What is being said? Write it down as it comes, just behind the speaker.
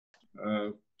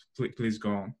please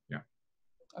go on. Yeah.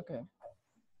 Okay.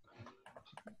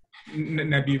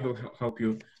 Nabi will help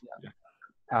you. Yeah.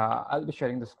 I'll be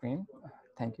sharing the screen.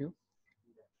 Thank you.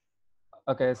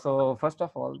 Okay, so first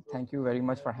of all, thank you very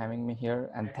much for having me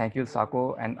here, and thank you,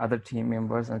 Sako, and other team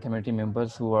members and community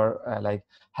members who are like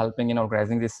helping in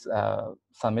organizing this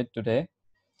summit today.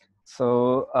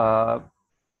 So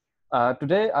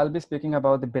today I'll be speaking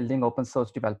about the building open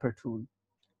source developer tool.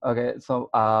 Okay, so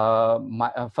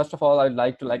first of all, I'd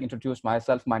like to introduce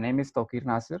myself. My name is Tokir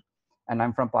Nasir, and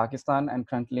I'm from Pakistan, and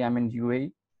currently I'm in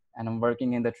UAE, and I'm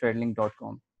working in the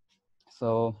tradelink.com.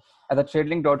 So at the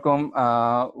tradelink.com,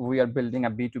 we are building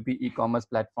a B2B e-commerce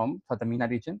platform for the MENA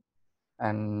region.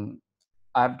 And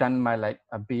I've done my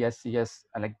a BScs,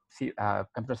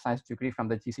 computer science degree from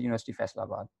the GC University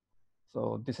Faisalabad.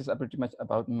 So this is pretty much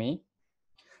about me.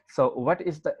 So what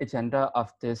is the agenda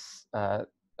of this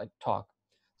talk?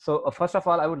 So first of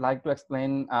all, I would like to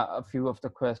explain a few of the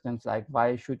questions, like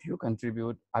why should you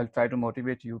contribute? I'll try to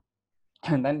motivate you.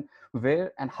 And then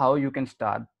where and how you can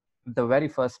start, the very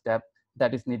first step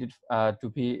that is needed to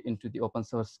be into the open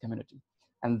source community.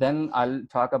 And then I'll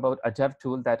talk about a dev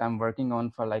tool that I'm working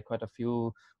on for quite a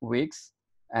few weeks.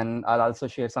 And I'll also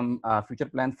share some future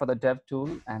plans for the dev tool.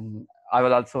 And I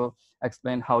will also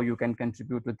explain how you can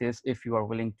contribute to this if you are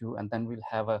willing to. And then we'll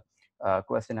have a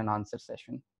question and answer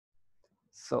session.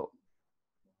 So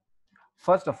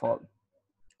first of all,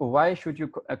 why should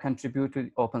you contribute to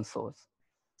open source?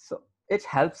 So it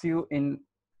helps you in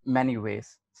many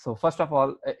ways. So first of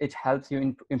all, it helps you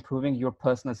in improving your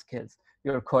personal skills,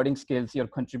 your coding skills, your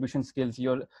contribution skills,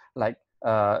 your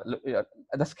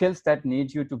the skills that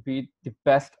need you to be the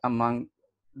best among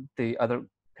the other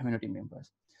community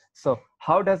members. So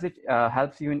how does it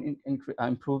helps you in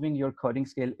improving your coding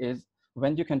skill is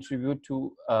when you contribute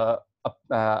to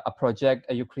a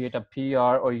project, you create a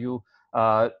PR, or you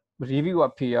review a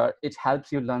PR, it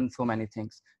helps you learn so many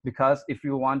things. Because if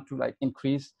you want to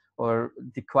increase or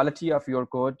the quality of your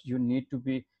code, you need to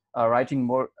be writing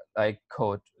more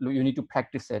code. You need to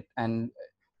practice it, and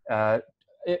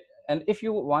if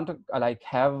you want to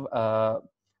have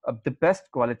the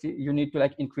best quality, you need to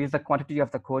increase the quantity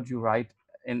of the code you write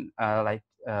in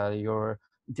your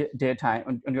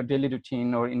daytime, on your daily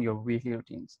routine or in your weekly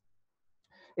routines.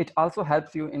 It also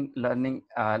helps you in learning,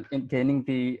 in gaining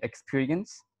the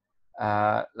experience.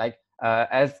 As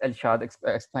Elshad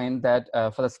explained that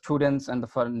for the students and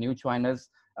for new joiners,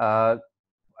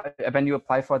 when you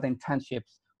apply for the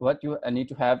internships, what you need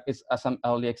to have is some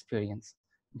early experience,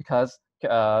 because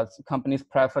companies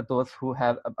prefer those who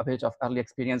have a bit of early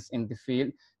experience in the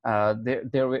field.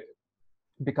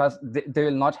 Because they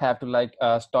will not have to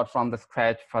start from the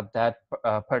scratch for that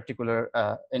particular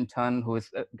intern who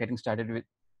is getting started with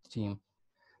the team.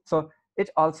 So it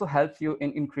also helps you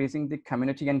in increasing the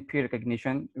community and peer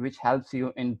recognition, which helps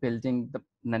you in building the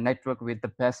network with the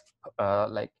best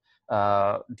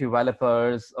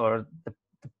developers or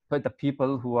the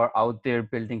people who are out there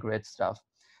building great stuff.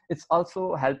 It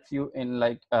also helps you in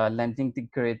landing the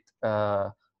great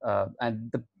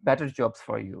and the better jobs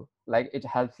for you. It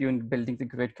helps you in building the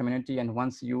great community, and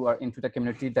once you are into the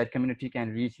community, that community can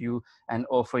reach you and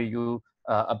offer you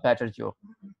a better job.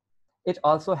 It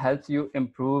also helps you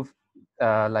improve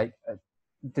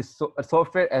this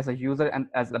software as a user and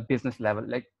as a business level.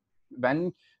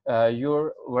 When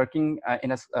you're working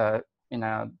in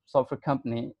a software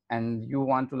company and you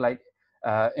want to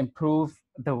improve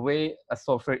the way a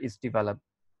software is developed,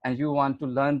 and you want to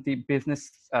learn the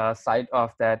business side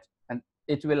of that, and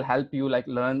it will help you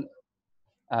learn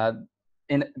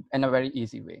in a very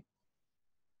easy way.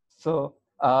 So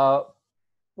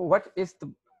what is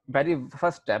the very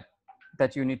first step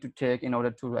that you need to take in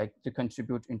order to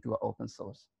contribute into an open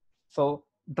source? So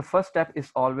the first step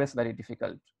is always very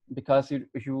difficult, because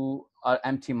you are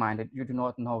empty-minded. You do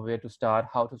not know where to start,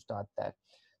 how to start that.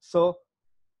 So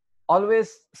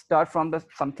always start from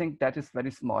something that is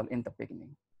very small in the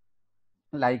beginning.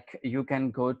 You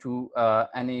can go to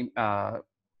any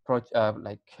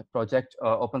project,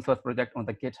 open source project on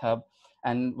the GitHub,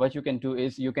 and what you can do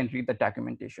is you can read the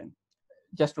documentation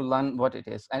just to learn what it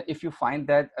is. And if you find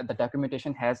that the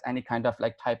documentation has any kind of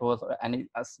typos or any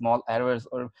small errors,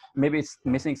 or maybe it's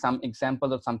missing some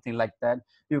example or something like that,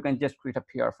 you can just create a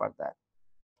PR for that.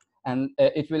 And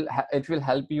it will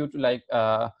help you to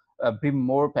be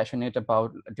more passionate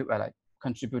about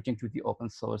contributing to the open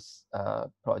source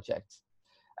projects.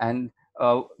 And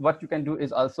what you can do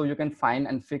is also you can find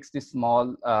and fix the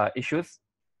small issues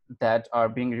that are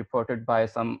being reported by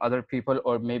some other people,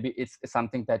 or maybe it's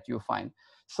something that you find.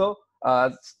 So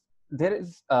there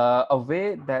is a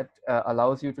way that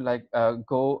allows you to like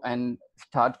go and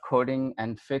start coding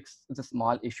and fix the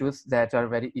small issues that are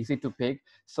very easy to pick.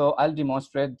 So I'll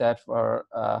demonstrate that for,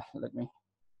 let me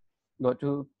go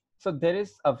to, so there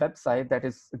is a website that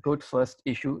is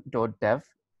goodfirstissue.dev,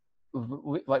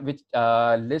 which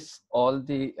lists all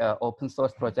the open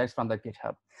source projects from the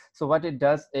GitHub. So what it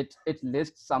does, it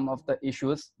lists some of the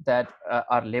issues that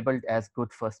are labeled as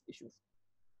good first issues.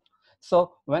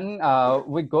 So when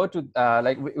we go to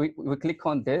like we click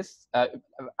on this,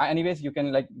 anyways, you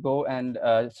can like go and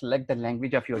select the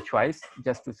language of your choice.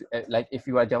 Just to like if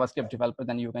you are a JavaScript developer,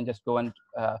 then you can just go and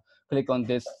click on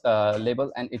this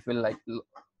label, and it will like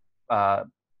uh,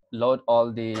 load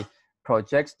all the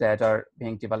projects that are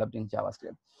being developed in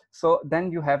JavaScript. So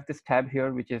then you have this tab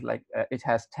here, which is like, it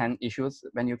has 10 issues.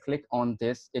 When you click on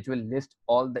this, it will list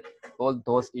all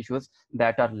those issues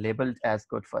that are labeled as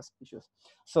good first issues.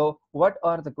 So what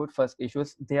are the good first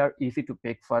issues? They are easy to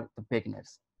pick for the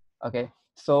beginners. Okay,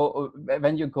 so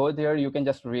when you go there, you can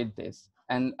just read this.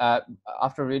 And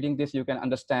after reading this, you can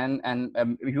understand, and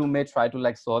you may try to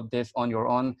like solve this on your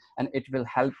own, and it will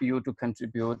help you to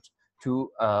contribute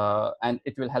to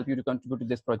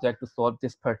this project to solve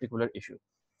this particular issue.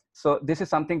 So this is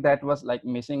something that was like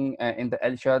missing in the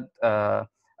Elshad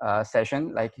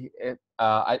session. Like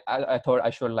I thought I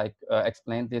should like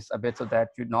explain this a bit so that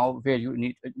you know where you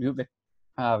need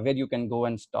where you can go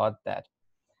and start that.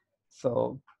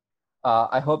 So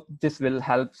I hope this will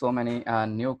help so many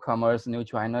newcomers, new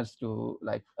joiners to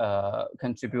like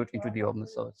contribute into the open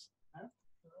source.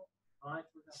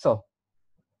 So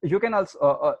you can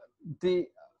also the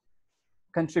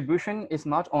contribution is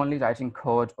not only writing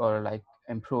code or like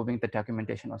improving the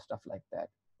documentation or stuff like that.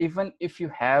 Even if you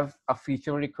have a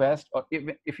feature request, or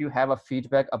even if you have a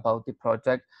feedback about the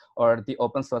project or the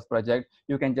open source project,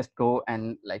 you can just go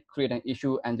and like create an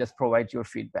issue and just provide your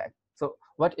feedback. So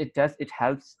what it does, it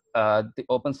helps the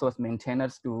open source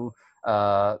maintainers to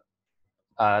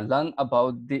learn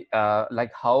about the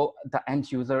like how the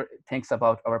end user thinks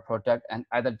about our product, and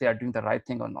either they are doing the right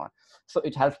thing or not. So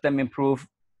it helps them improve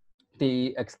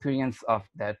the experience of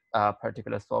that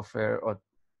particular software, or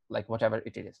like whatever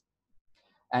it is.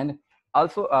 And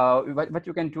also what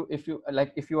you can do, if you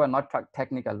like, if you are not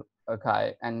technical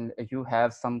guy and you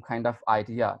have some kind of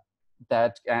idea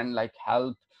that can like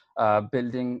help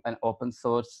building an open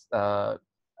source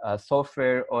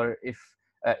software, or if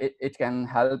it can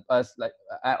help us like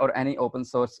or any open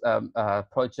source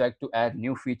project to add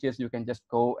new features, you can just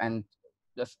go and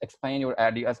just explain your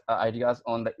ideas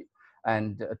on the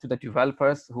to the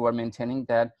developers who are maintaining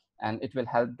that, and it will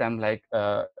help them like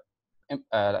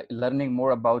like learning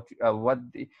more about what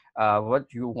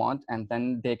you want, and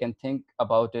then they can think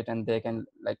about it, and they can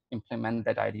like implement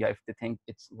that idea if they think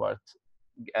it's worth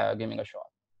giving a shot.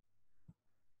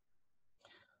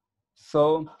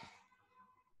 So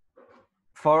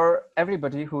for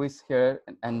everybody who is here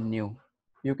and new,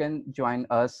 you can join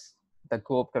us, the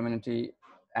co-op community,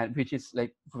 and which is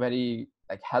like very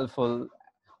like helpful.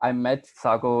 I met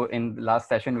Sago in the last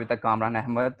session with the Kamran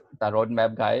Ahmed, the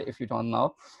roadmap guy, if you don't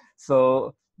know.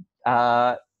 So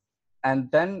and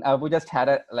then we just had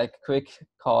a like quick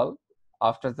call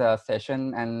after the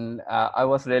session, and I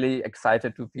was really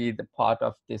excited to be the part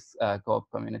of this co-op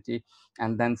community.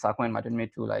 And then Sago invited me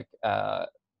to like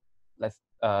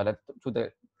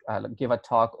give a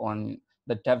talk on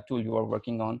the dev tool you are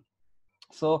working on.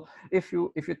 So if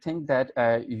you think that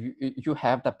you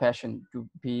have the passion to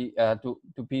be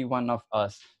one of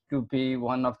us, to be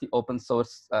one of the open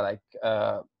source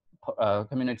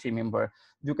community member,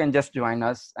 you can just join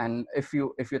us. And if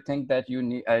you think that you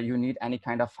need any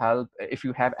kind of help, if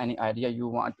you have any idea you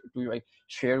want to like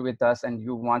share with us, and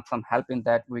you want some help in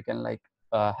that, we can like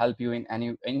help you in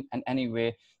any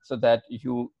way, so that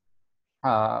you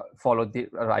follow the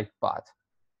right path.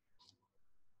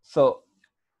 So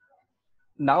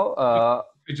now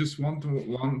I just want to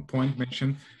one point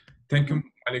mention. Thank you,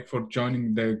 Malik, for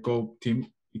joining the Go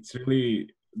team. It's really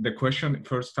the question.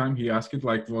 First time he asked it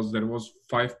like there was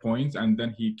 5 points, and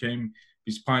then he came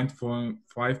his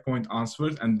 5-point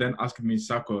answers, and then asked me,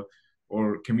 Sako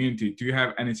or community, do you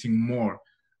have anything more?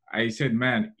 I said,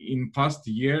 man, in past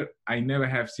year I never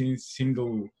have seen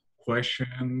single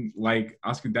question like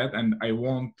asking that, and I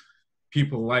want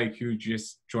people like you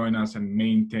just join us and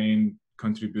maintain,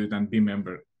 contribute, and be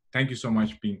member. Thank you so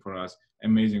much being for us.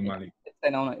 Amazing, Malik. It's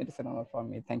an honor. It is an honor for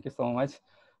me. Thank you so much.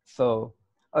 So,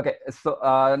 okay. So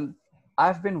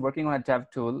I've been working on a dev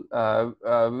tool,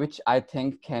 which I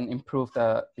think can improve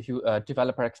the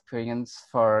developer experience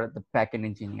for the backend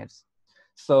engineers.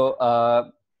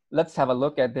 So let's have a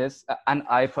look at this. And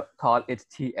I call it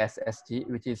TSSG,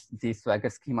 which is the Swagger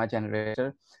Schema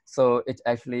Generator. So it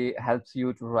actually helps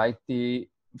you to write the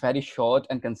very short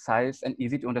and concise and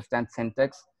easy to understand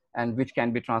syntax, and which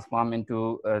can be transformed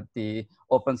into the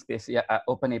open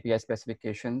API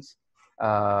specifications,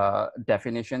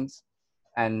 definitions,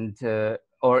 and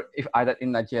or if either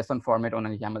in a JSON format or in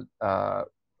a YAML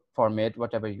format,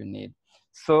 whatever you need.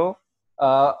 So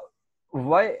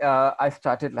why I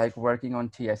started like working on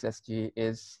TSSG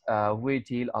is we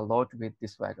deal a lot with the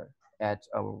Swagger at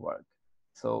our work.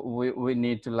 So we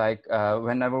need to like,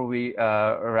 whenever we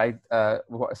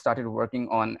started working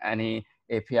on any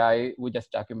API, we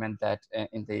just document that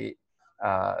in the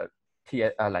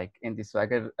like in the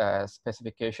Swagger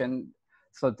specification,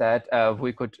 so that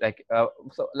we could like,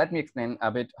 so let me explain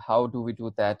a bit how do we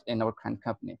do that in our current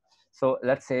company. So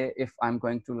let's say if I'm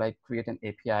going to like create an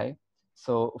API,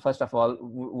 so first of all,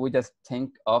 we just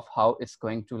think of how it's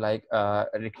going to like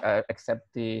accept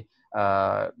the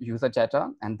user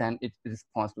data, and then it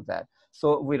responds to that.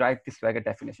 So we write the Swagger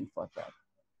definition for that.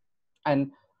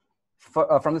 And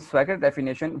from the Swagger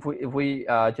definition, we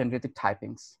generate the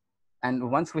typings.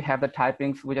 And once we have the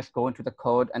typings, we just go into the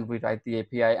code and we write the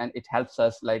API, and it helps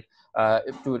us like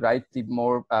to write the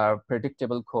more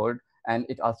predictable code. And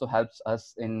it also helps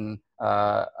us in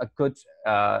a good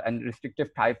and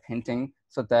restrictive type hinting,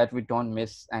 so that we don't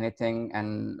miss anything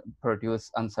and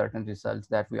produce uncertain results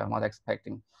that we are not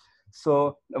expecting.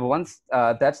 So once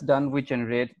that's done, we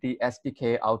generate the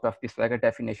SDK out of the Swagger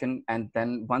definition. And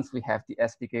then once we have the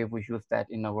SDK, we use that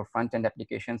in our front-end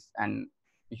applications and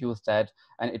use that,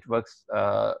 and it works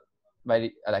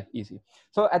very like easy.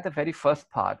 So at the very first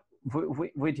part,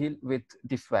 we deal with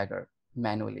the Swagger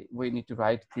manually. We need to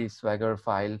write the Swagger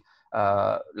file.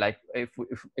 Like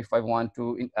if I want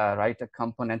to write a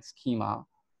component schema,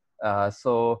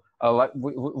 so what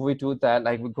we do that,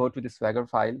 like we go to the Swagger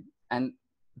file, and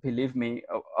believe me,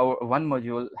 our one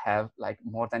module have like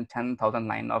more than 10,000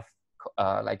 line of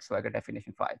like Swagger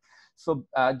definition file. So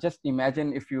just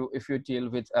imagine if you deal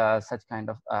with such kind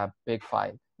of big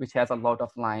file, which has a lot of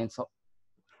lines,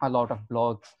 a lot of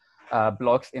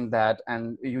blocks in that,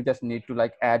 and you just need to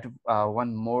like add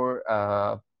one more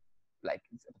like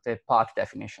say path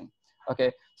definition.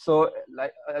 Okay, so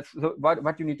like so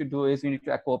what you need to do is you need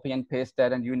to copy and paste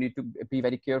that, and you need to be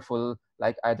very careful,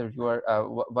 like either you are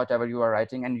whatever you are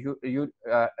writing, and you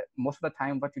most of the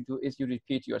time what you do is you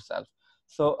repeat yourself.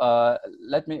 So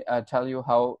let me tell you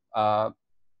how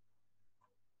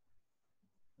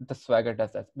the Swagger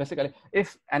does that. Basically,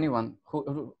 if anyone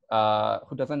who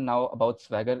doesn't know about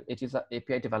Swagger, it is an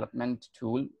API development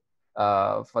tool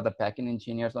for the backend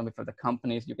engineers or for the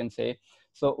companies, you can say.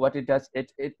 So what it does,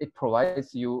 it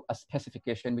provides you a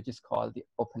specification which is called the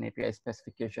Open API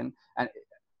specification,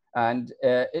 and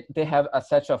they have a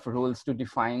set of rules to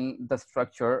define the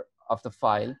structure of the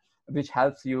file, which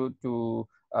helps you to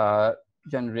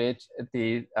generate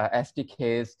the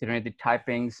SDKs, generate the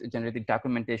typings, generate the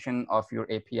documentation of your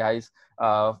APIs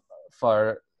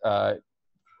for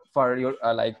your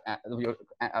like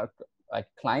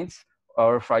clients,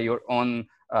 or for your own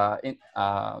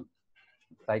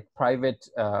like private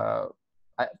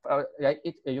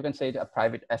you can say it a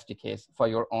private SDKs for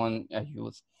your own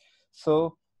use.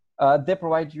 So they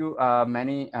provide you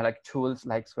many like tools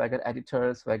like Swagger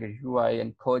Editor, Swagger UI,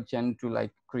 and CodeGen to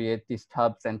like create these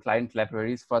hubs and client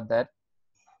libraries for that.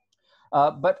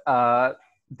 But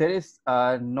there is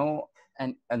no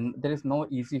there is no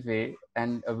easy way,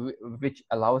 and which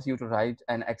allows you to write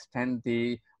and extend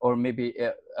the, or maybe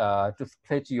to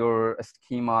split your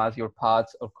schemas, your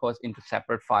paths, of course, into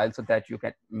separate files, so that you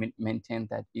can maintain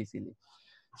that easily.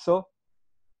 So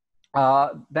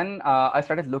then I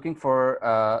started looking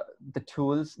for the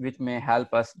tools which may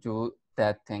help us do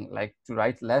that thing, like to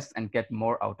write less and get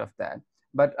more out of that.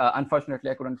 But unfortunately,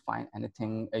 I couldn't find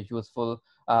anything useful.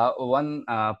 One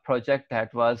project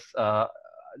that was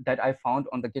that I found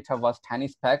on the GitHub was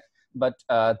TinySpec, but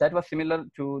that was similar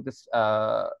to this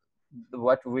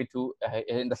what we do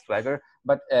in the Swagger,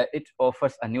 but it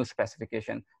offers a new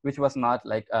specification, which was not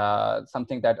like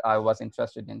something that I was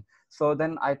interested in. So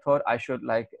then I thought I should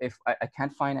like, if I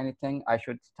can't find anything, I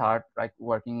should start like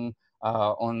working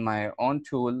on my own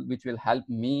tool, which will help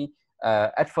me.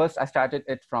 At first, I started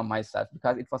it from myself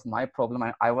because it was my problem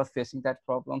and I was facing that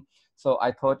problem. So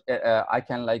I thought I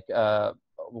can like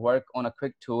work on a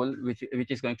quick tool, which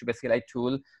is going to be a CLI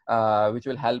tool, which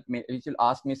will help me, which will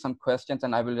ask me some questions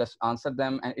and I will just answer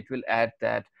them, and it will add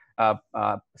that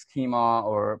schema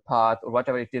or path or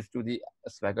whatever it is to the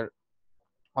Swagger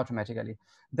automatically.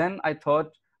 Then I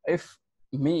thought, if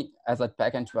me as a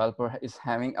backend developer is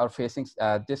having or facing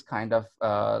this kind of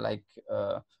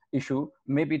issue,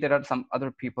 maybe there are some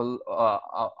other people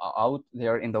out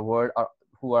there in the world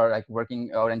who are like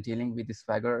working or and dealing with this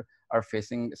Swagger are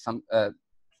facing some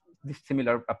this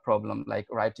similar problem, like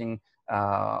writing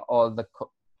all the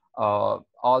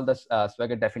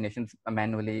Swagger definitions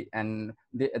manually, and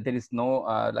there is no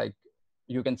like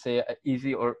you can say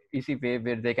easy way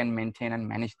where they can maintain and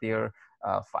manage their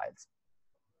files.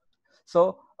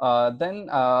 So then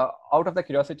out of the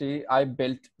curiosity, I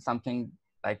built something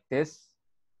like this,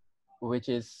 which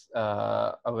is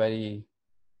a very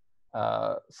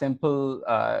simple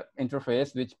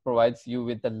interface, which provides you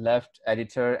with the left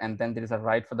editor, and then there is a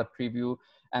right for the preview,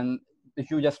 and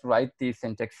you just write the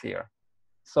syntax here.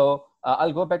 So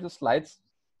I'll go back to slides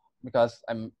because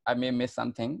I may miss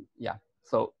something. Yeah,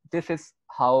 so this is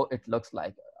how it looks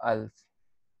like. I'll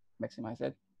maximize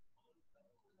it.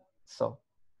 So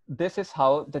this is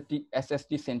how the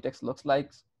SSD syntax looks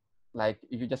like. Like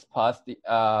you just pass the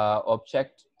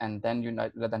object, and then you know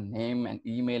the name and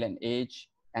email and age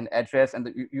and address,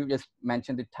 and you just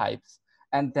mention the types,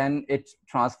 and then it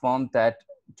transforms that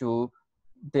to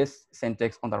this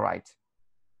syntax on the right.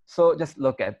 So just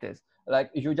look at this. Like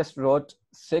you just wrote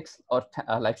 6 or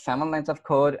like 7 lines of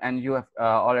code, and you have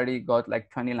already got like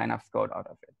 20 lines of code out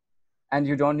of it. And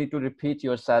you don't need to repeat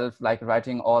yourself, like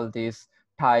writing all these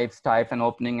types and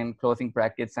opening and closing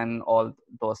brackets and all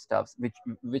those stuffs,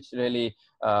 which really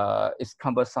is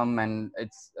cumbersome, and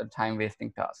it's a time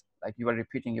wasting task. Like you are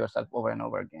repeating yourself over and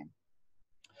over again.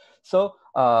 So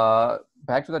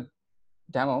back to the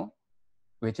demo,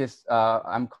 which is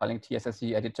I'm calling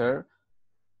TSSG editor.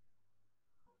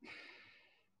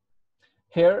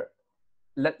 Here,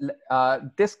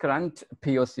 this current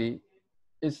POC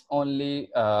is only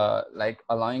like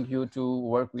allowing you to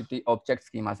work with the object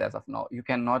schemas as of now. You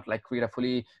cannot like create a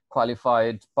fully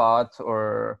qualified path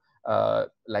or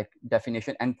like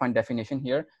definition, endpoint definition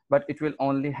here, but it will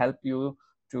only help you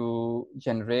to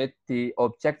generate the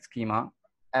object schema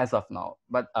as of now.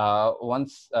 But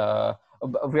once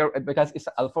because it's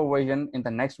alpha version, in the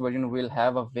next version, we'll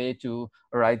have a way to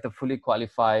write the fully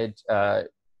qualified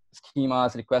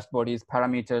schemas, request bodies,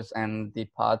 parameters, and the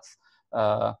paths.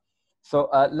 So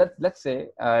let's say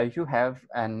you have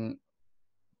an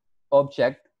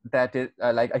object that is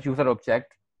like a user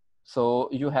object. So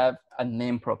you have a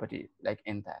name property like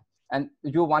in that, and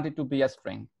you want it to be a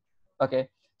string. Okay,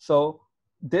 so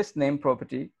this name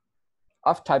property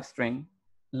of type string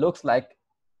looks like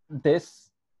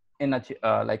this in a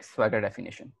like Swagger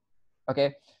definition.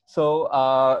 Okay,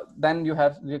 so then you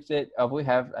have, let's say we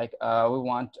have like we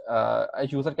want a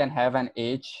user can have an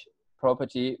age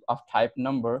property of type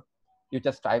number. You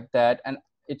just type that, and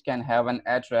it can have an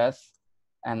address,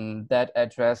 and that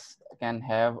address can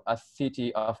have a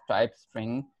city of type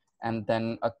string, and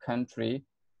then a country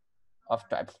of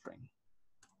type string.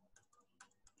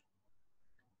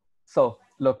 So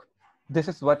look, this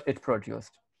is what it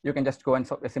produced. You can just go and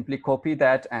simply copy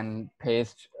that and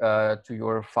paste to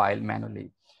your file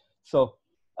manually. So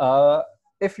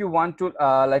if you want to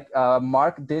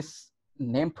mark this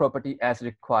name property as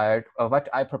required, what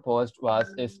I proposed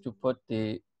is to put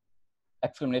the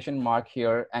exclamation mark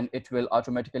here, and it will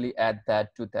automatically add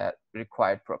that to the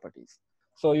required properties.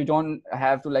 So you don't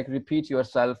have to like repeat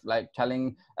yourself, like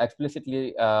telling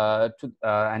explicitly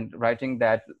and writing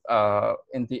that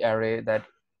in the array that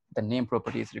the name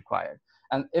property is required.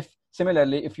 And if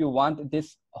similarly, if you want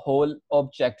this whole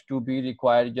object to be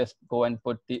required, just go and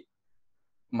put the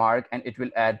mark, and it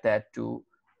will add that to,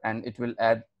 and it will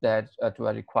add that to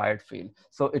a required field.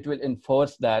 So it will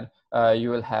enforce that you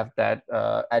will have that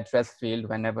address field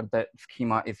whenever the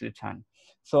schema is returned.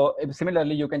 So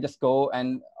similarly, you can just go,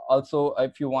 and also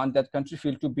if you want that country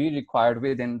field to be required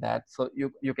within that, so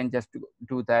you can just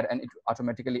do that, and it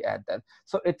automatically add that.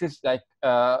 So it is like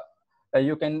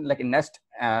you can like nest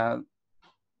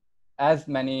as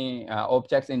many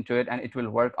objects into it, and it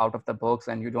will work out of the box,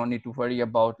 and you don't need to worry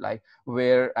about like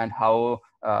where and how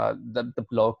the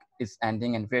block is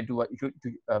ending, and where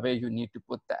where you need to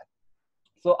put that.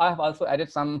 So I have also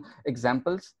added some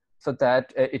examples so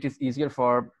that it is easier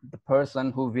for the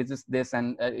person who visits this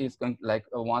and is going like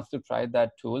wants to try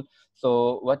that tool.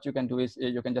 So what you can do is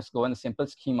you can just go in a simple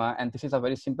schema, and this is a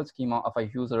very simple schema of a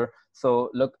user. So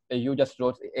look, you just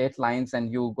wrote 8 lines,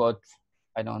 and you got,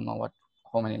 I don't know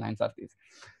how many lines are these.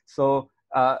 So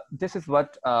this is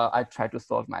what I try to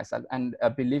solve myself. And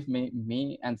believe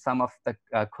me and some of the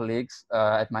colleagues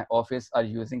at my office are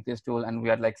using this tool, and we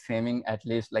are like saving at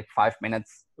least like 5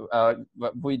 minutes.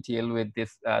 We deal with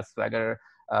this Swagger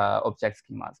object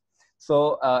schemas.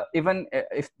 So even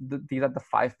if these are the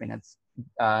 5 minutes,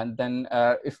 then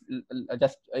if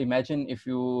just imagine if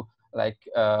you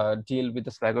deal with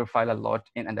the Swagger file a lot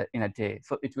in a day.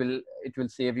 So it will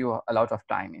save you a lot of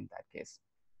time in that case.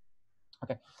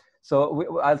 Okay, so we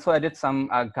also added some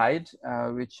guide,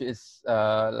 which is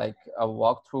like a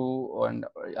walkthrough and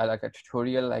like a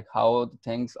tutorial, like how the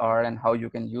things are and how you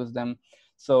can use them.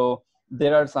 So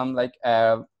there are some like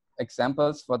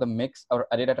examples for the mix or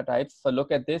array data types. So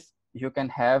look at this. You can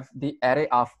have the array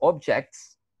of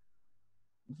objects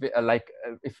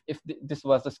if this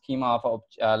was the schema of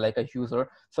like a user,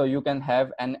 so you can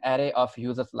have an array of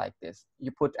users like this.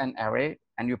 You put an array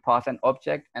and you pass an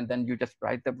object, and then you just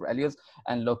write the values,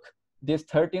 and look, this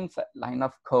 13th line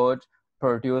of code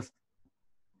produce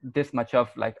this much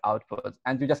of like outputs,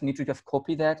 and you just need to just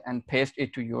copy that and paste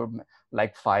it to your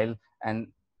like file, and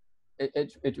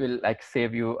it will like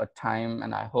save you a time.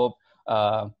 And I hope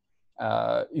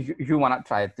you want to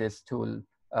try this tool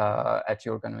at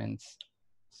your convenience.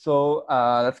 So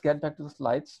let's get back to the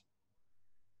slides.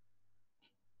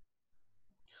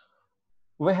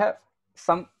 We have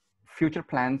some future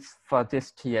plans for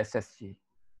this TSSG.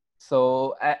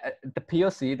 So the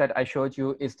POC that I showed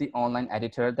you is the online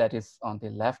editor that is on the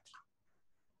left,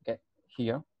 okay,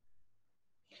 here.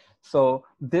 So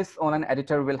this online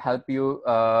editor will help you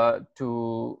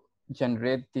to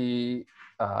generate the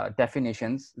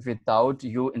definitions without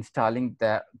you installing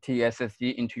the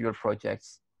TSSG into your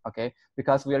projects, okay?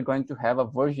 Because we are going to have a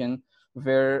version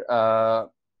where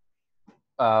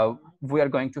we are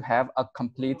going to have a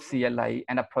complete CLI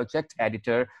and a project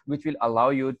editor, which will allow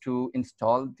you to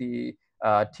install the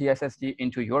TSSG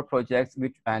into your projects,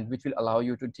 which will allow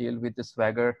you to deal with the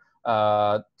Swagger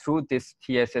through this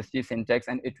TSSG syntax,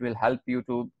 and it will help you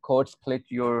to code split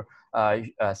your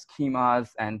schemas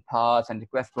and paths and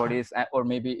request bodies, or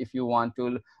maybe if you want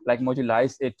to like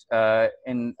modularize it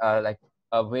in like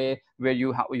a way where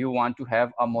you want to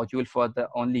have a module for the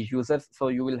only users, so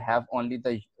you will have only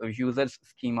the users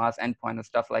schemas, endpoint and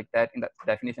stuff like that in the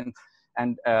definition.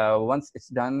 And once it's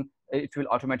done, it will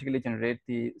automatically generate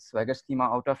the Swagger schema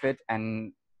out of it,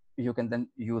 and you can then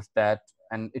use that,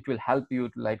 and it will help you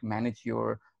to like manage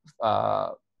your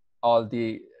all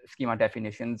the schema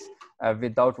definitions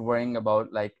without worrying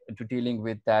about like dealing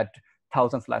with that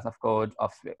thousands lines of code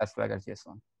of a Swagger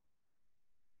JSON.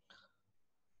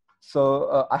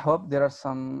 So I hope there are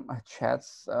some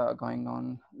chats going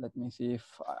on. Let me see if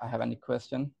I have any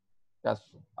question, because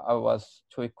I was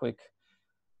too quick.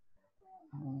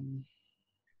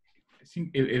 I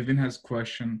think Elvin has a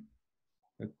question.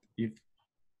 That if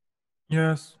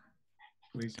yes,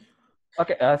 please.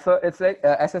 Okay, so it's like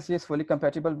SSG is fully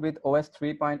compatible with OS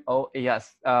 3.0.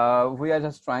 Yes, we are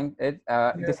just trying it.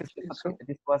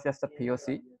 This was just a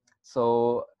POC.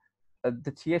 So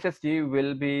the TSSG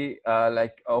will be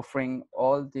like offering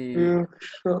all the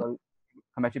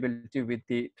compatibility with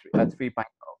the 3.0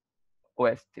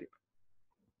 OS 3.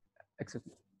 Excuse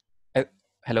me.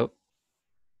 Hello,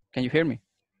 can you hear me?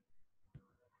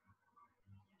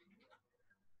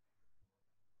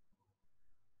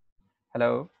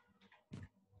 Hello.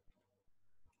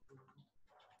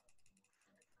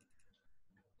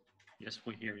 Yes,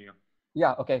 we hear you.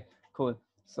 Yeah, okay, cool.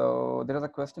 So there is a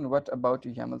question, what about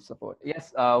YAML support?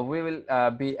 Yes, we will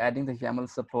be adding the YAML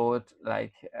support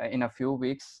like in a few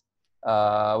weeks. We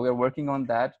are working on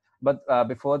that. But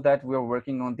before that, we're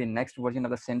working on the next version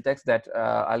of the syntax that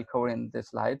I'll cover in the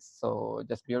slides. So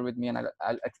just bear with me and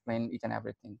I'll explain each and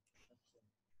everything.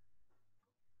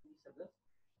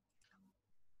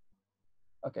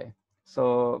 Okay,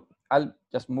 so I'll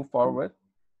just move forward.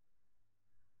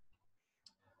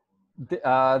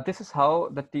 This is how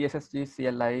the TSSG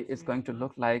CLI is going to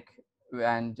look like,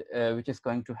 and which is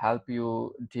going to help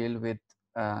you deal with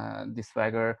the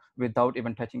Swagger without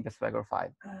even touching the Swagger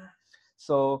file.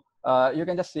 So you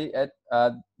can just see at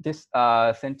this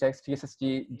syntax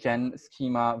TSSG gen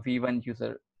schema v1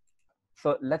 user.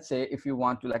 So let's say if you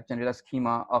want to like generate a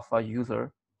schema of a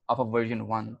user of a version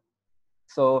 1.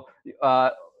 So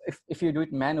if you do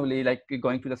it manually, like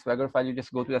going to the Swagger file, you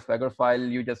just go to the Swagger file,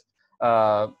 you just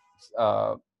add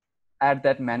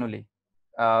that manually.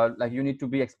 Like you need to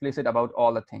be explicit about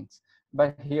all the things.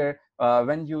 But here,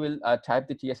 when you will type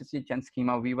the TSSG gen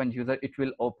schema v1 user, it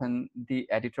will open the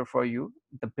editor for you,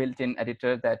 the built-in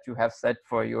editor that you have set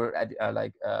for your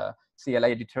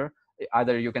CLI editor.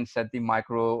 Either you can set the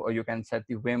micro, or you can set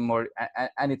the Vim, or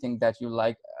anything that you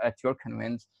like at your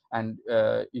convenience and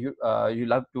you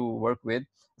love to work with.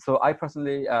 So I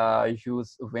personally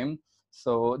use Vim.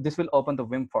 So this will open the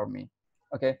Vim for me.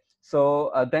 Okay,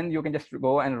 so then you can just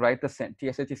go and write the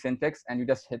TSSG syntax, and you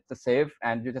just hit the save,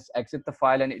 and you just exit the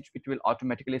file, and it will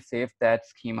automatically save that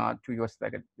schema to your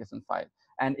Swagger JSON file.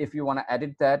 And if you want to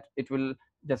edit that, it will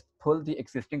just pull the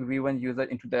existing V1 user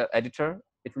into the editor.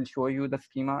 It will show you the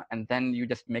schema, and then you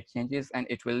just make changes, and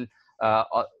it will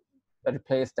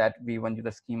replace that V1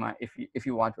 user schema if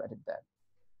you want to edit that.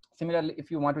 Similarly, if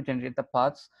you want to generate the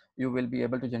paths, you will be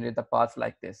able to generate the paths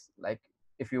like this. Like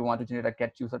if you want to generate a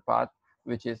get user path,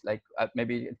 which is like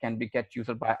maybe it can be get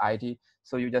user by ID.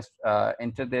 So you just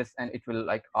enter this, and it will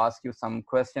like ask you some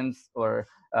questions, or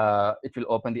it will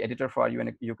open the editor for you,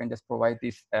 and you can just provide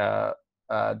this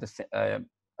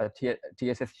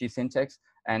TSSG syntax,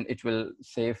 and it will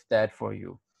save that for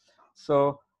you.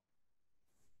 So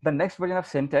the next version of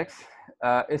syntax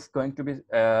is going to be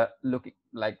looking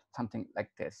like something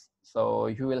like this. So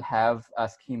you will have a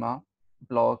schema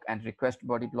block and request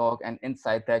body block, and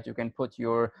inside that you can put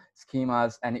your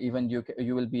schemas, and even you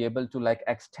will be able to like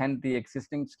extend the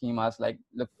existing schemas. Like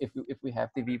look, if we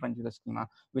have the V1 user schema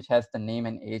which has the name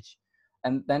and age,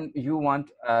 and then you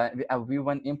want a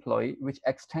V1 employee which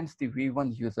extends the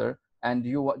V1 user, and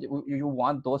you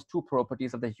want those two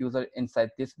properties of the user inside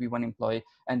this V1 employee,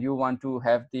 and you want to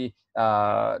have the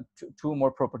two more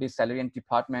properties, salary and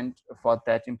department, for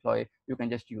that employee, you can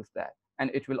just use that, and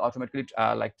it will automatically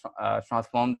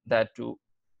transform that to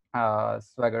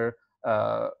Swagger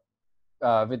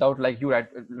without like you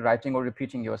writing or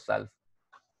repeating yourself.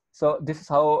 So this is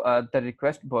how the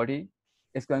request body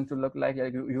is going to look like.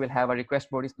 You will have a request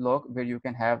bodies block where you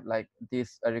can have like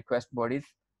these request bodies,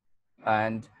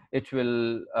 and it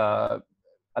will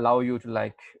allow you to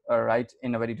like write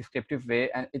in a very descriptive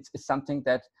way, and it's something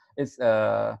that is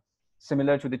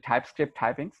similar to the TypeScript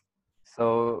typings.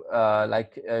 So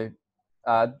I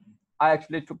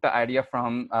actually took the idea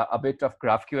from a bit of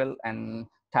GraphQL and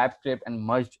TypeScript and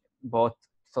merged both,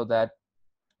 so that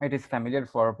it is familiar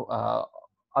for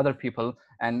other people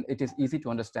and it is easy to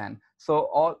understand. So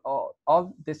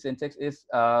all this syntax is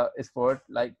for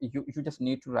like you just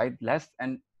need to write less,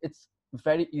 and it's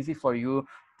very easy for you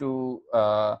to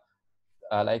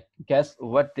like guess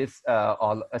what this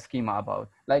all a schema about.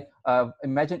 Like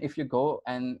imagine if you go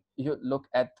and you look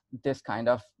at this kind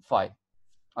of file,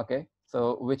 okay,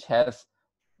 so which has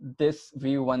this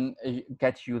v1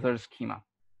 get user schema,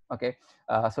 okay,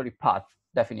 sorry, path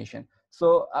definition.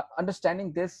 So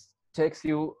understanding this takes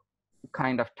you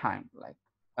kind of time. Like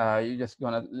you just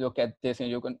gonna look at this, and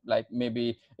you can like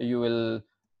maybe you will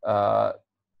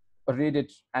read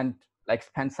it and like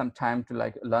spend some time to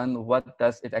like learn what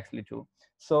does it actually do.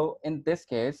 So in this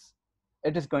case,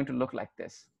 it is going to look like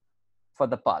this. For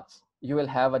the paths, you will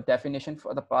have a definition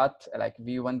for the path, like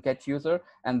v1 get user,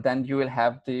 and then you will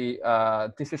have the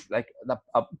this is like the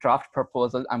draft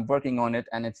proposal. I'm working on it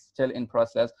and it's still in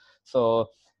process. So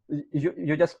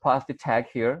you just pass the tag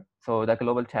here, so the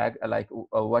global tag, like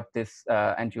what this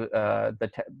and you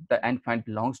the endpoint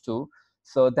belongs to.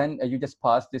 So then you just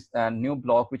pass this new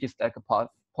block, which is like a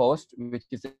post, which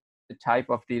is the type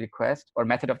of the request or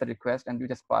method of the request, and you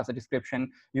just pass a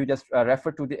description. You just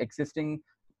refer to the existing,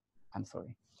 I'm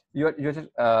sorry, you just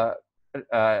refer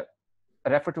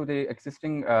to the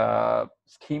existing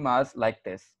schemas like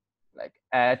this, like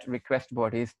add request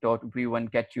bodies dot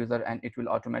v1 get user, and it will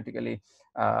automatically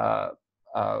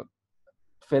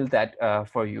fill that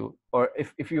for you. Or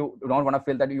if you don't want to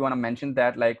fill that, you want to mention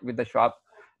that like with the shop,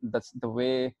 that's the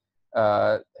way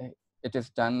it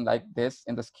is done like this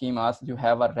in the schemas. You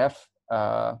have a ref,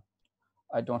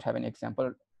 I don't have any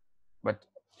example, but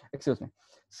excuse me.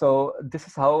 So this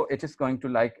is how it is going to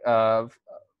like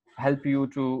help you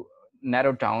to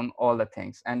narrow down all the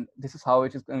things, and this is how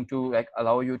it is going to like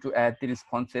allow you to add the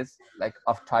responses like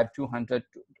of type 200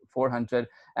 to 400,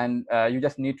 and you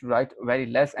just need to write very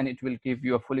less, and it will give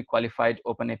you a fully qualified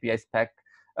open API spec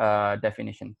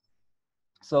definition.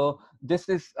 So this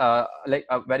is like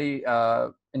a very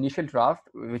initial draft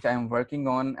which I am working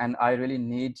on, and I really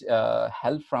need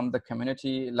help from the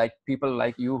community, like people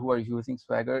like you who are using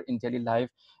Swagger in daily life.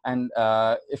 And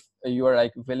if you are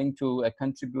like willing to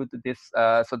contribute to this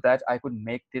so that I could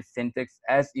make this syntax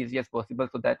as easy as possible,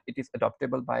 so that it is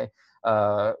adoptable by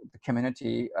the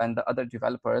community and the other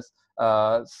developers,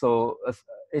 so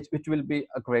it will be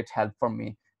a great help for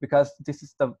me, because this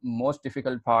is the most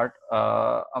difficult part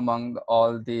among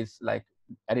all these like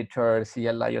editor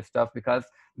CLI or stuff, because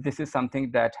this is something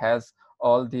that has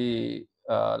all the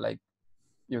like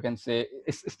you can say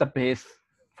it's the base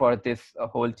for this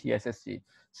whole TSSG.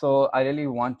 So I really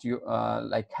want you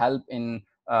like help in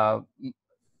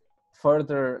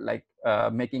further like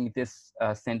making this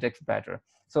syntax better.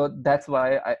 So that's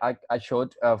why I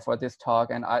showed for this talk,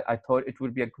 and I thought it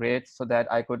would be a great, so that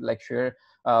I could like share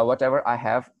whatever I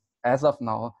have as of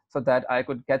now, so that I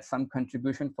could get some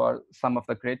contribution for some of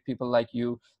the great people like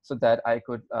you, so that I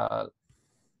could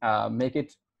make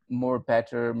it more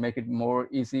better, make it more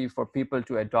easy for people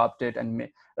to adopt it, and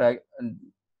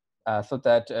so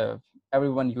that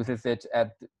everyone uses it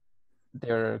at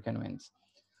their convenience.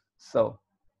 So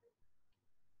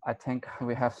I think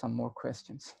we have some more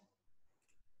questions.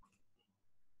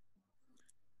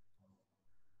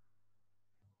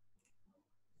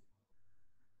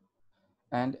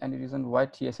 And any reason why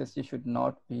TSSG should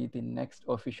not be the next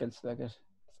official Swagger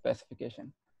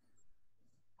specification?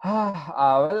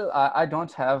 Well, I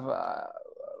don't have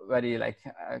very a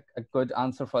good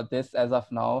answer for this as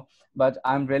of now, but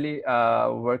I'm really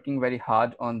working very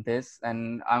hard on this,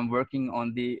 and I'm working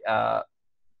on the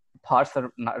parser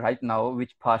right now,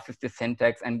 which parses the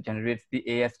syntax and generates the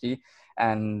ASD.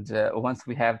 And once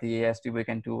we have the ASD, we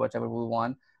can do whatever we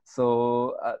want.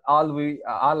 So all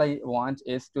I want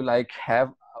is to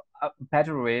have a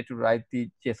better way to write the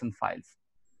JSON files.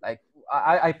 Like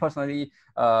I personally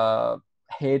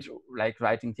hate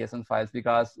writing JSON files,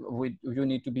 because you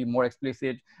need to be more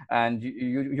explicit, and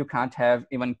you can't have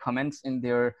even comments in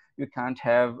there. You can't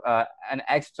have an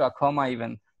extra comma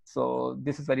even. So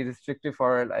this is very restrictive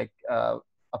for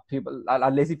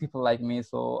lazy people like me.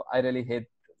 So I really hate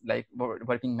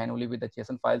working manually with the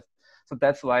JSON files. So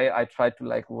that's why I tried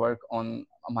to work on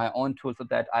my own tool, so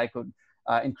that I could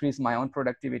increase my own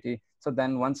productivity. So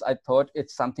then once I thought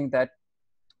it's something that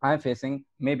I'm facing,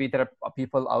 maybe there are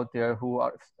people out there who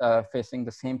are facing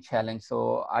the same challenge.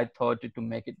 So I thought to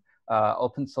make it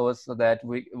open source, so that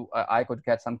I could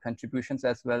get some contributions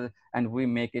as well, and we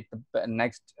make it the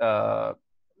next I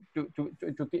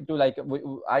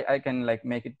can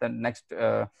make it the next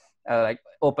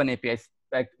open API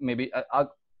spec, maybe a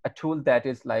tool that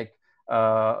is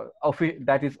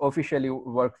that is officially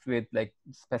works with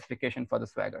specification for the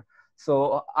Swagger.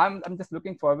 So I'm just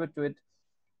looking forward to it.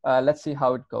 Let's see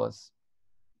how it goes.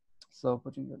 So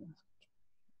putting your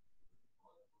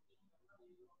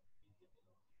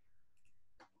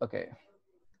okay.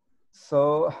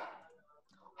 So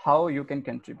how you can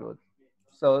contribute.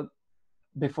 So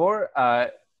before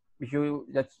I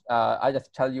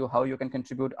just tell you how you can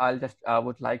contribute, I'll just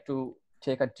would like to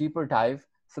take a deeper dive,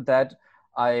 so that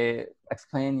I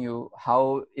explain you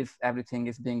how everything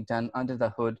is being done under the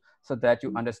hood, so that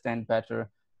you understand better.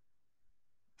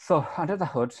 So under the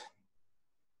hood,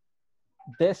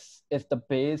 this is the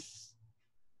base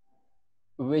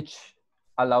which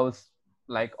allows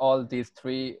all these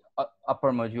three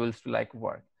upper modules to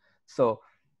work. So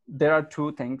there are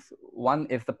two things. One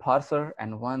is the parser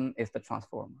and one is the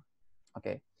transformer.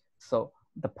 Okay, so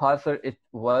the parser, it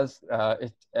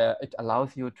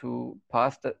allows you to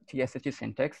pass the TSHE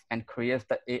syntax and creates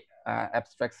the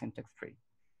abstract syntax tree.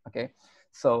 Okay,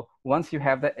 so once you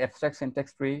have the abstract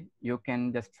syntax tree, you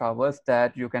can just traverse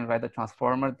that. You can write the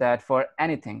transformer that for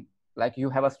anything. Like you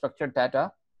have a structured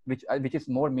data, which is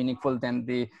more meaningful than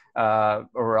the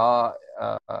raw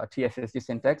TSSG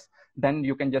syntax, then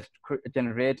you can just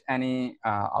generate any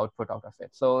output out of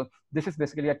it. So this is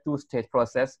basically a two-stage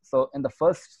process. So in the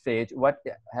first stage, what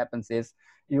happens is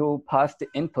you pass the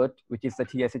input, which is the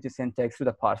TSSG syntax, to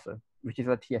the parser, which is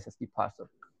a TSSG parser.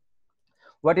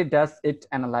 What it does, it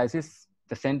analyzes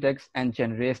the syntax and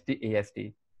generates the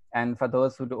ASD. And for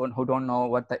those who don't know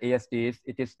what the ASD is,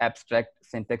 it is abstract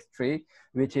syntax tree,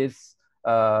 which is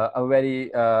a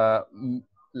very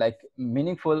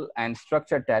meaningful and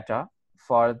structured data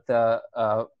for the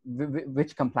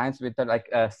which complies with the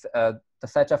the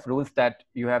set of rules that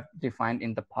you have defined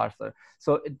in the parser.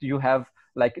 So you have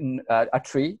a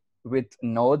tree with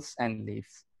nodes and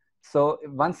leaves. So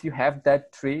once you have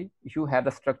that tree, you have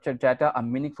the structured data, a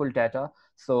meaningful data.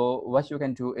 So what you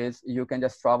can do is you can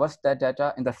just traverse that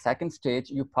data. In the second stage,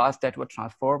 you pass that to a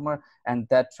transformer, and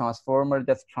that transformer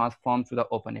just transforms to the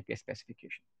OpenAPI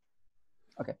specification.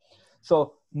 Okay,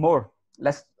 so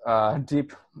let's dive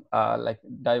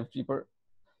deeper.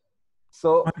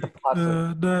 So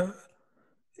the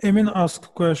Emin asked a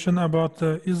question about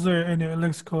is there any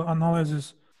lexical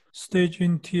analysis stage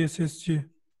in TSSG?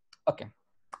 Okay,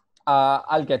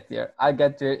 I'll get there. I'll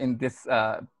get there in this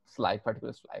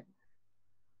particular slide.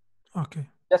 Okay.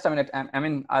 Just a minute.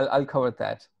 I'll cover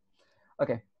that.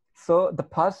 Okay. So the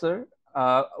parser,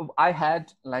 I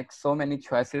had so many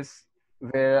choices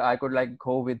where I could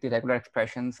go with the regular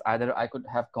expressions. Either I could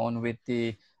have gone with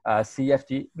the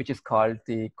CFG, which is called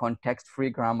the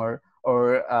context-free grammar,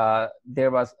 or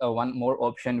there was one more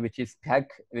option, which is PEG,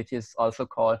 which is also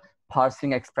called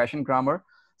parsing expression grammar.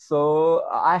 So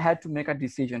I had to make a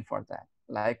decision for that,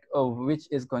 which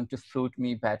is going to suit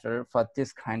me better for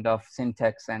this kind of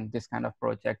syntax and this kind of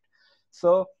project.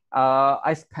 So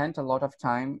I spent a lot of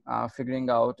time figuring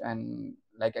out and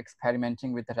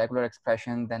experimenting with the regular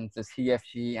expression, then the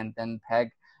CFG, and then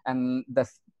PEG. And the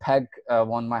PEG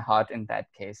won my heart in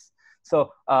that case.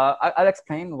 So I'll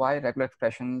explain why regular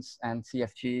expressions and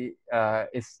CFG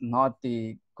is not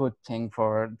the good thing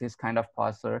for this kind of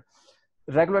parser.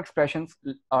 Regular expressions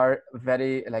are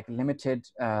very like limited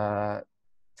to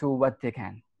what they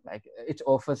can. Like it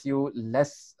offers you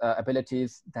less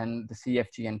abilities than the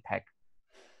CFG and PEG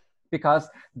because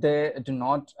they do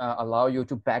not allow you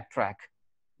to backtrack.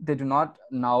 They do not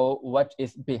know what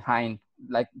is behind,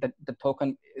 like the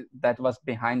token that was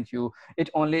behind you. It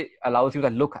only allows you to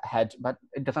look ahead, but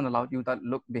it doesn't allow you to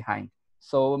look behind.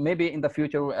 So maybe in the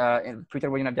future, in future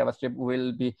version of JavaScript,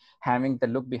 we'll be having the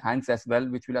look behinds as well,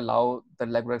 which will allow the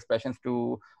regular expressions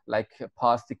to like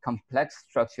parse the complex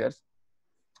structures.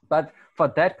 But for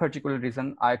that particular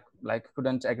reason, I like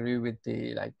couldn't agree with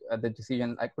the the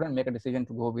decision. I couldn't make a decision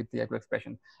to go with the regular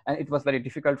expression, and it was very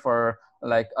difficult for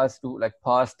like us to like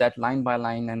parse that line by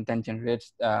line and then generate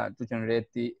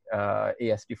the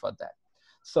AST for that.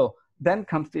 So then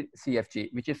comes the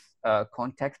CFG, which is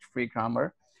context-free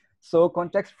grammar. So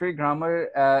context-free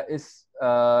grammar is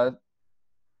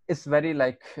very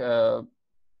like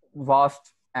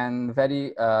vast and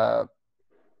very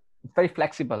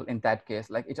flexible in that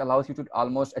case. Like it allows you to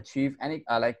almost achieve any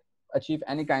achieve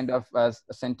any kind of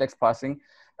syntax parsing.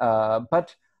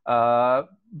 But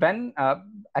when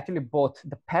actually both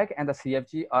the PEG and the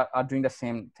CFG are doing the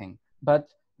same thing, but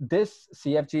this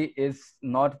CFG is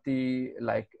not the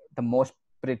the most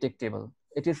predictable.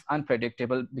 It is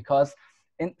unpredictable because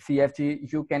in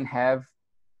CFG you can have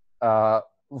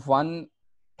one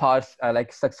parse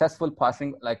like successful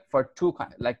parsing like for two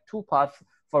parts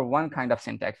for one kind of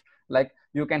syntax. Like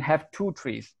you can have two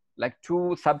trees, like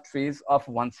two subtrees of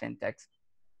one syntax.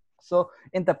 So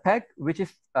in the PEG, which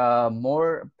is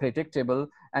more predictable,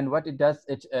 and what it does,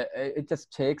 it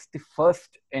just takes the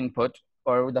first input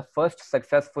or the first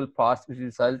successful parse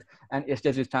result and it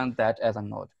just returns that as a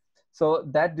node. So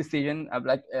that decision,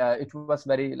 it was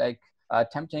very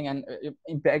tempting and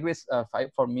ambiguous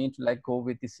for me to like go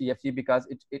with the CFG because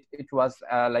it was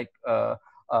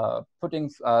putting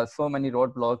so many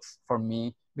roadblocks for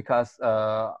me because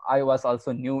I was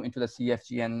also new into the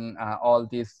CFG and all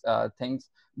these things.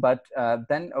 But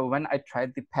then when I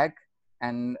tried the PEG,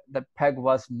 and the PEG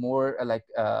was more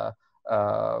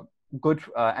good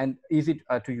and easy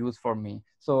to use for me.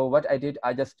 So what I did,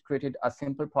 I just created a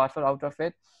simple parser out of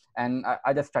it, and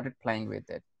I just started playing with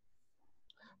it.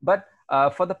 But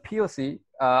for the POC,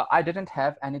 I didn't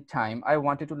have any time. I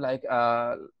wanted to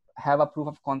have a proof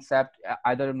of concept.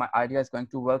 Either my idea is going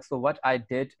to work. So what I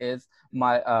did is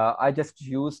I just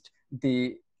used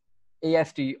the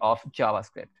AST of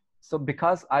JavaScript. So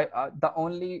because the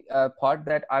only part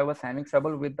that I was having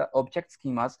trouble with the object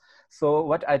schemas. So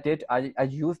what I did, I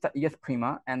used the ES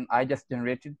Prima and I just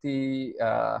generated the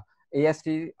AST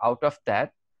out of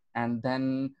that. And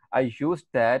then I used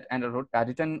that and I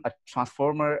written a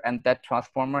transformer, and that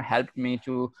transformer helped me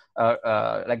to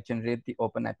generate the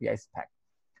OpenAPI spec.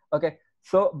 Okay,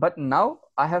 so but now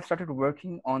I have started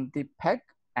working on the PEG,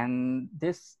 and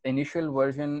this initial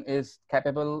version is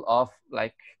capable of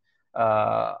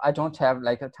I don't have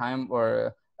like a time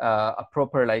or a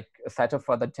proper setup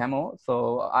for the demo.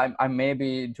 So I may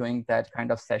be doing that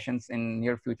kind of sessions in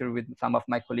near future with some of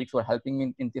my colleagues who are helping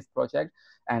me in this project,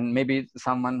 and maybe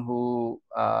someone who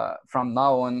from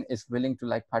now on is willing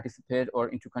to participate or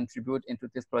to contribute into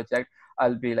this project.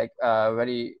 I'll be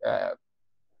very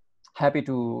happy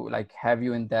to have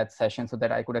you in that session so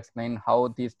that I could explain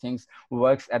how these things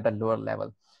works at the lower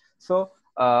level. So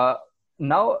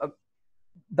now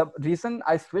the reason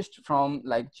I switched from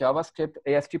JavaScript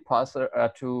AST parser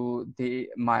to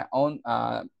my own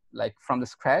from the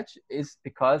scratch is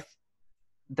because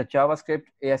the JavaScript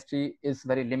AST is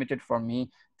very limited for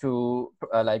me to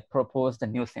propose the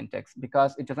new syntax,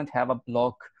 because it doesn't have a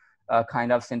block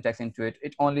kind of syntax into it.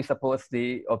 It only supports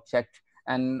the object,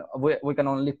 and we can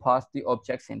only pass the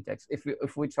object syntax.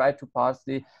 If we try to pass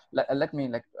the, let me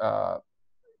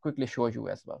quickly show you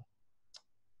as well.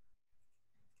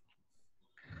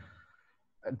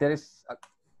 There is a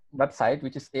website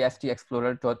which is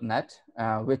astexplorer.net,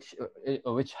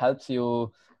 which helps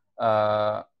you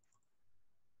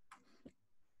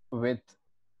with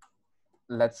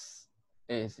let's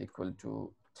a is equal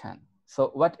to 10.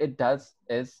 So what it does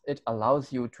is it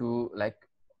allows you to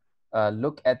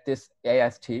look at this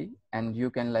AST, and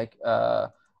you can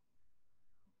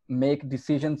make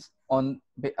decisions on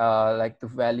the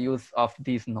values of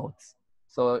these nodes.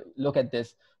 So look at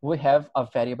this. We have a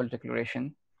variable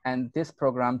declaration, and this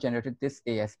program generated this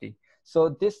AST. So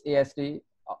this AST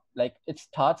like it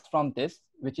starts from this,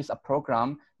 which is a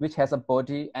program which has a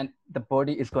body, and the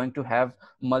body is going to have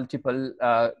multiple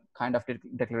kind of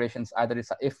declarations. Either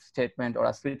it's a if statement or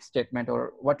a switch statement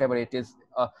or whatever it is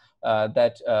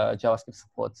that JavaScript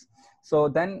supports. So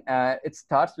then it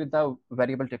starts with the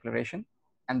variable declaration,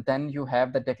 and then you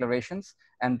have the declarations,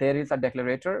 and there is a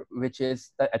declarator, which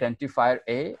is the identifier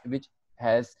A, which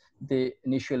has the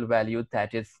initial value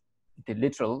that is the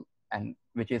literal, and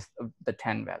which is the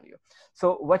 10 value.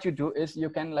 So what you do is you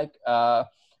can like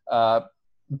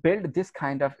build this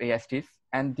kind of ASTs,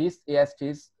 and these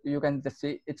ASTs, you can just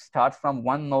see it starts from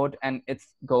one node and it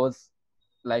goes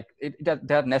like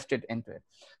they're nested into it.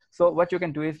 So what you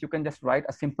can do is you can just write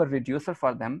a simple reducer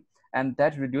for them, and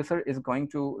that reducer is going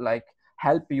to like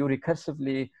help you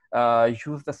recursively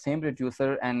use the same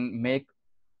reducer and make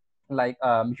like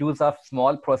use of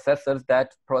small processors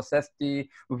that process the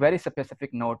very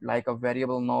specific node, like a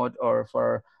variable node or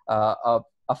for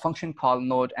a function call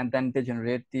node, and then they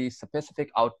generate the specific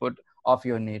output of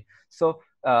your need. So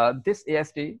this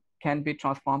AST can be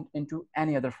transformed into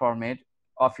any other format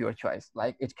of your choice.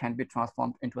 Like it can be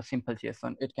transformed into a simple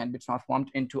JSON. It can be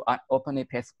transformed into an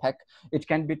OpenAPI spec. It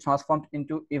can be transformed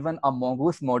into even a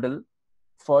Mongoose model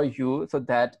for you, so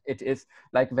that it is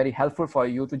like very helpful for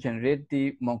you to generate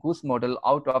the Mongoose model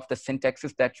out of the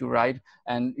syntaxes that you write,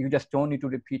 and you just don't need to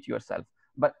repeat yourself.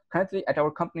 But currently at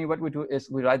our company, what we do is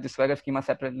we write the Swagger schema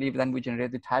separately, then we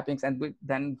generate the typings, and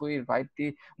then we write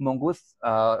the Mongoose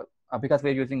because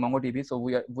we're using MongoDB, so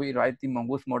we write the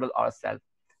Mongoose model ourselves.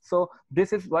 So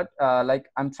this is what like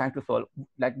I'm trying to solve.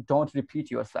 Like, don't repeat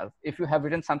yourself. If you have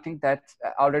written something that's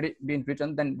already been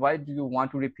written, then why do you want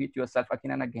to repeat yourself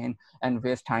again and again and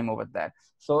waste time over that?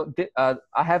 So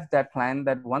I have that plan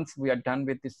that once we are done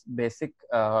with this basic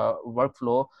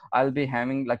workflow, I'll be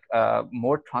having like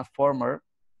more transformer,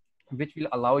 which will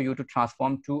allow you to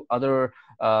transform to other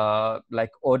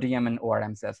like ODM and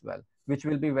ORMs as well, which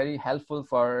will be very helpful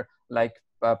for like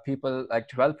people like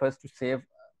developers to save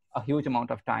a huge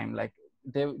amount of time. Like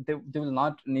they will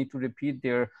not need to repeat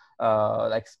their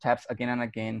like steps again and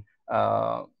again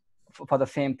for the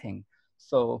same thing.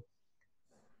 So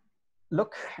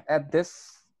look at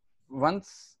this.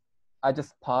 Once I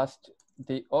just passed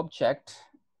the object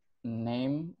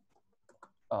name,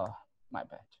 my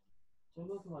bad,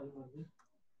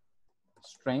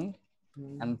 string,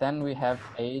 and then we have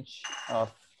age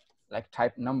of like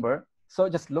type number. So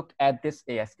just look at this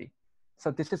AST.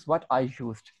 So this is what I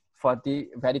used for the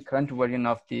very current version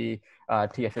of the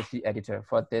TSSG editor.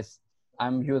 For this,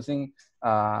 I'm using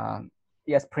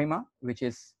ES Prima, which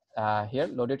is here,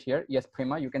 loaded here, ES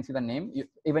Prima. You can see the name.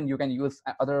 Even you can use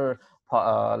other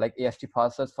like AST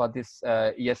parsers for this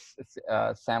ES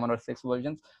 7 or 6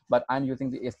 versions, but I'm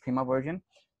using the ES Prima version.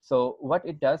 So what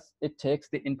it does, it takes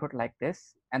the input like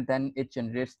this, and then it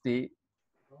generates the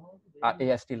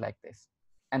AST like this.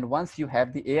 And once you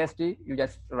have the AST, you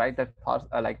just write that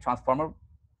like transformer,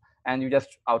 and you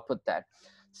just output that.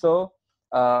 So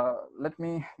let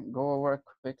me go over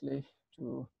quickly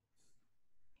to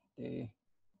the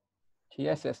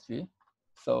TSSG.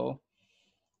 So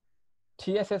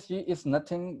TSSG is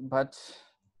nothing but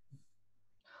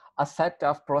a set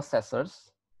of processors.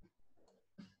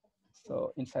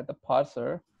 So inside the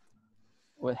parser,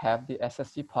 we'll have the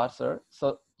SSG parser.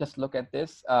 So just look at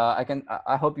this.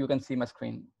 I hope you can see my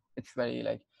screen. It's very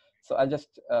like, so I'll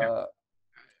just.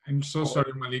 I'm so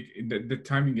sorry, Malik. The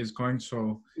timing is going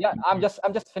so. Yeah, I'm just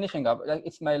finishing up. Like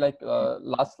it's my like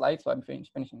last slide, so I'm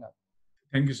finishing up.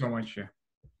 Thank you so much. Yeah.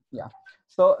 Yeah.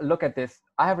 So look at this.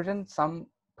 I have written some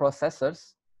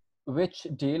processors which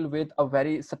deal with a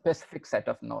very specific set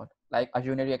of node, like a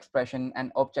unary expression,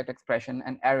 an object expression,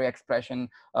 an array expression,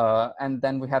 and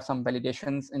then we have some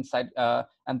validations inside,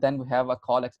 and then we have a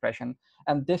call expression.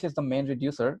 And this is the main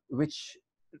reducer, which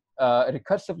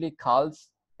recursively calls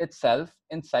itself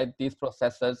inside these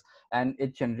processors, and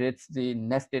it generates the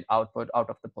nested output out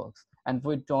of the box. And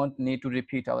we don't need to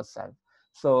repeat ourselves.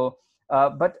 So,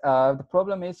 but the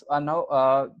problem is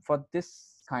now for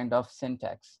this kind of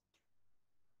syntax,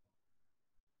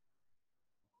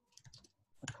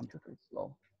 the computer is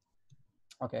slow.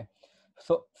 Okay,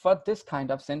 so for this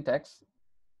kind of syntax,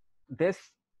 this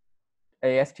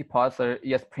AST parser,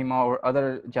 ES Prima, or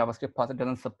other JavaScript parser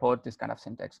doesn't support this kind of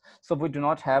syntax. So we do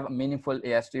not have a meaningful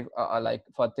AST like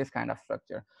for this kind of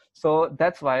structure. So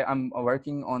that's why I'm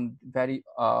working on very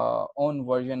own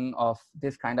version of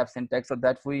this kind of syntax, so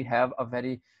that we have a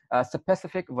very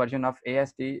specific version of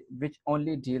AST which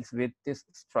only deals with this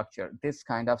structure, this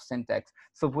kind of syntax.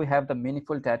 So we have the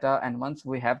meaningful data, and once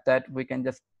we have that, we can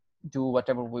just do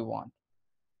whatever we want.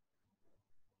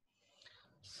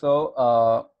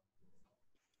 So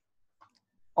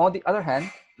on the other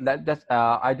hand,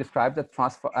 I described the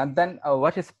transfer. And then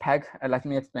what is PEG? Let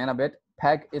me explain a bit.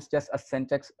 PEG is just a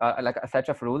syntax, like a set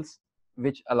of rules,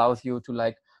 which allows you to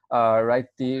like write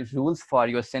the rules for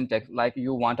your syntax. Like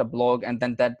you want a blog, and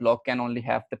then that blog can only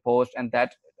have the post, and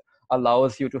that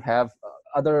allows you to have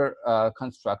other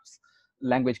constructs,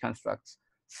 language constructs.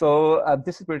 So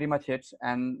this is pretty much it.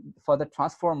 And for the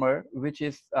transformer, which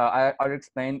is, I'll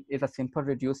explain, is a simple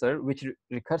reducer which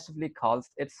recursively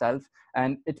calls itself,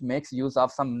 and it makes use of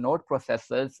some node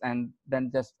processors and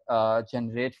then just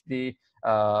generates the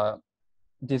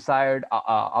desired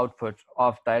output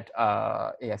of that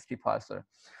AST parser.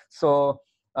 So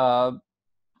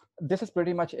this is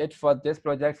pretty much it for this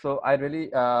project. So I really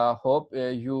hope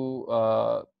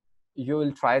you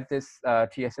will try this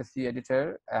TSSC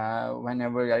editor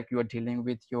whenever like you are dealing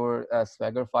with your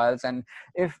Swagger files, and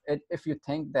if you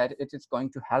think that it is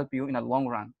going to help you in a long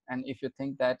run, and if you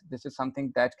think that this is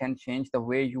something that can change the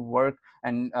way you work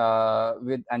and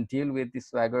deal with the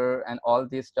Swagger and all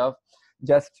this stuff,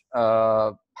 just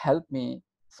help me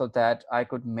so that I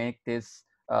could make this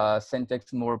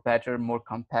syntax more better, more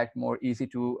compact, more easy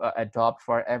to adopt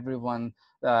for everyone.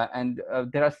 And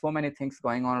there are so many things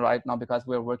going on right now because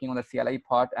we're working on the CLI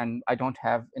part, and I don't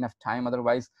have enough time.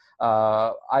 Otherwise,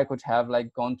 I could have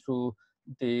like gone through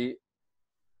the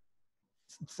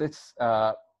 6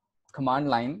 command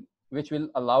line, which will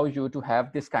allow you to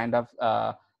have this kind of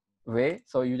way.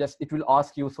 So it will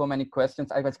ask you so many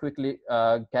questions. I will quickly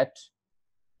get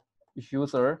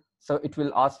user. So it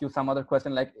will ask you some other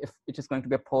question, like if it is going to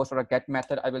be a post or a get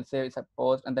method, I will say it's a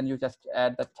post, and then you just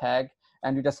add the tag,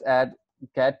 and you just add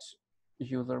get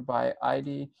user by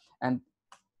ID and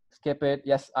skip it.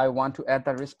 Yes, I want to add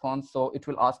the response. So it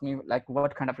will ask me like,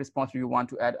 what kind of response do you want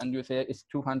to add? And you say it's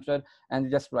 200, and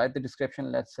you just write the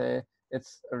description. Let's say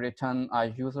it's return a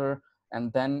user,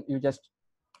 and then you just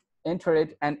enter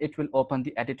it, and it will open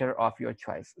the editor of your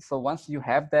choice. So once you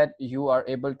have that, you are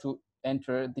able to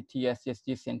enter the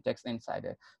TSSG syntax inside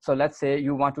it. So let's say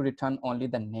you want to return only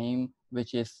the name,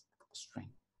 which is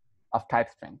string of type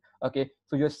string. Okay,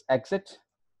 so just exit.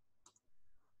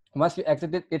 Once you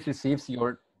exit it, it receives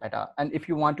your data. And if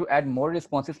you want to add more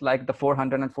responses like the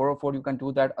 400 and 404, you can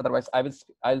do that. Otherwise,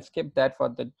 I'll skip that for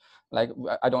the, like,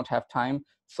 I don't have time.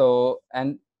 So,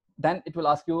 and then it will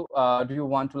ask you, do you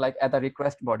want to like add a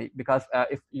request body? Because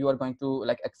if you are going to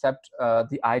like accept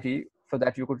the ID so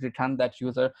that you could return that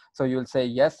user, so you'll say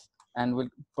yes, and we'll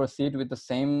proceed with the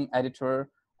same editor.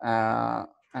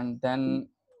 And then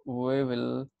we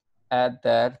will add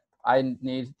that I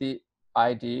need the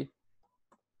ID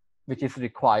which is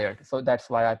required. So that's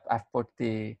why I've put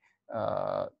the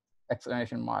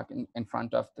exclamation mark in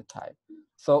front of the type.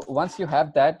 So once you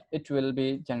have that, it will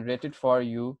be generated for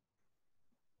you,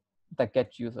 the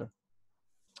get user.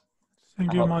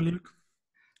 Thank you, Malik.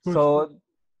 Good. So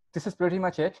this is pretty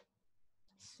much it.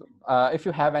 So, if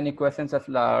you have any questions, just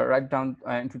write down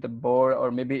into the board,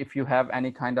 or maybe if you have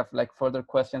any kind of like further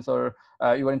questions, or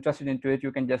you are interested into it,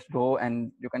 you can just go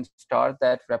and you can start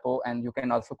that repo, and you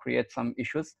can also create some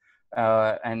issues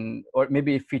or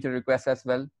maybe feature requests as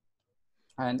well.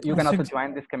 And you can also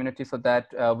join this community so that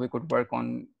we could work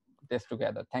on this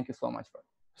together. Thank you so much for it.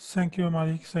 Thank you,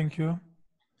 Malik. Thank you.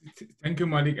 Thank you,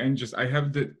 Malik. And just I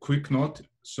have the quick note.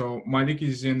 So Malik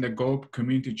is in the Go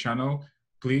community channel.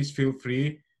 Please feel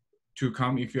free to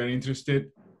come if you are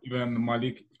interested. Even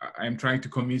Malik, I'm trying to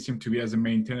convince him to be as a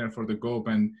maintainer for the Go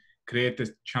and create a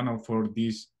channel for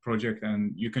this project,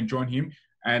 and you can join him.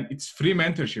 And it's free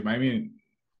mentorship. I mean,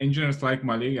 engineers like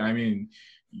Malik, I mean,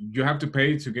 you have to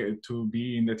pay to get to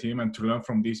be in the team and to learn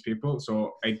from these people.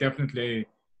 So I definitely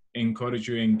encourage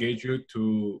you, engage you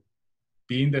to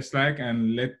be in the Slack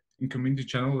and in community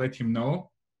channel, let him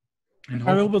know. And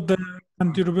I will be the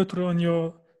contributor on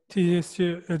your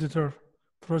TSC editor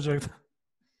project.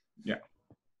 Yeah.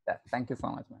 Thank you so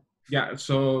much, man. Yeah,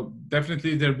 so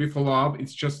definitely there'll be follow-up.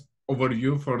 It's just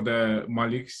overview for the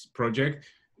Malik's project.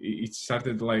 It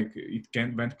started like, it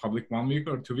went public 1 week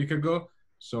or 2 weeks ago.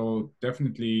 So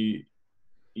definitely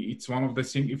it's one of the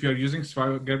things, if you're using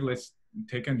Swagger, let's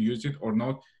take and use it or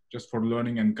not, just for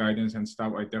learning and guidance and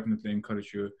stuff. I definitely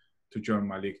encourage you to join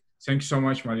Malik. Thank you so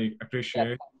much, Malik.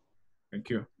 Appreciate it. Thank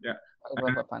you. Yeah.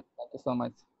 Thank you so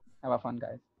much. Have a fun,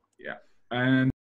 guys. Yeah. And